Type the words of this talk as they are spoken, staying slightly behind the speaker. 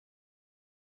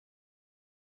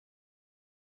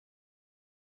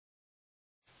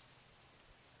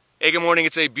Hey, good morning.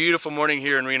 It's a beautiful morning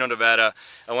here in Reno, Nevada.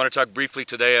 I want to talk briefly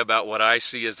today about what I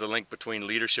see as the link between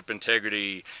leadership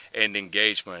integrity and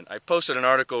engagement. I posted an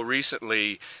article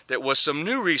recently that was some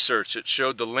new research that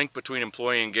showed the link between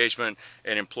employee engagement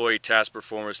and employee task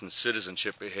performance and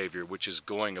citizenship behavior, which is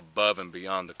going above and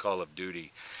beyond the call of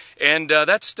duty. And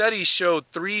that study showed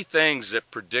three things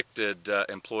that predicted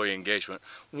employee engagement.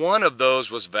 One of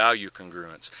those was value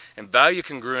congruence. And value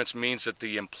congruence means that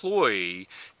the employee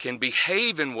can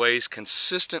behave in ways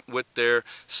consistent with their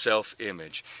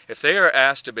self-image. If they are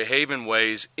asked to behave in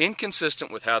ways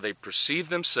inconsistent with how they perceive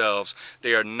themselves,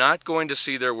 they are not going to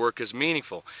see their work as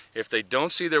meaningful. If they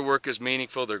don't see their work as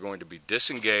meaningful, they're going to be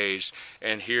disengaged,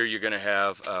 and here you're going to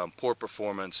have poor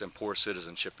performance and poor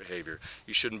citizenship behavior.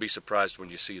 You shouldn't be surprised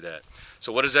when you see that.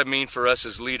 So what does that mean for us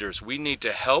as leaders? We need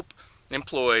to help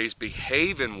employees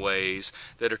behave in ways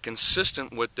that are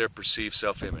consistent with their perceived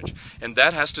self-image. And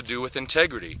that has to do with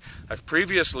integrity. I've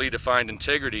previously defined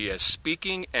integrity as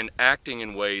speaking and acting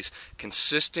in ways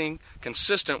consistent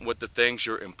with the things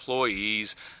your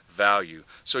employees value.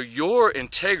 So your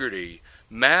integrity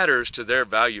matters to their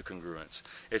value congruence.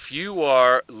 If you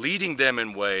are leading them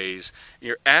in ways,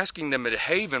 you're asking them to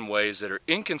behave in ways that are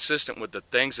inconsistent with the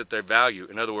things that they value.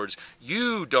 In other words,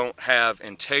 you don't have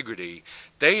integrity,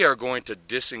 they are going to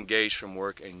disengage from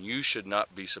work, and you should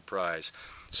not be surprised.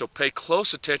 So pay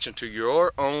close attention to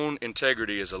your own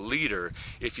integrity as a leader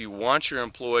if you want your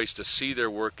employees to see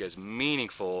their work as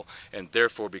meaningful and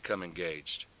therefore become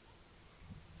engaged.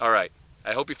 All right,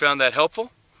 I hope you found that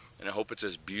helpful. And I hope it's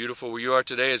as beautiful where you are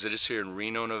today as it is here in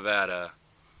Reno, Nevada.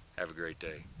 Have a great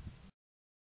day.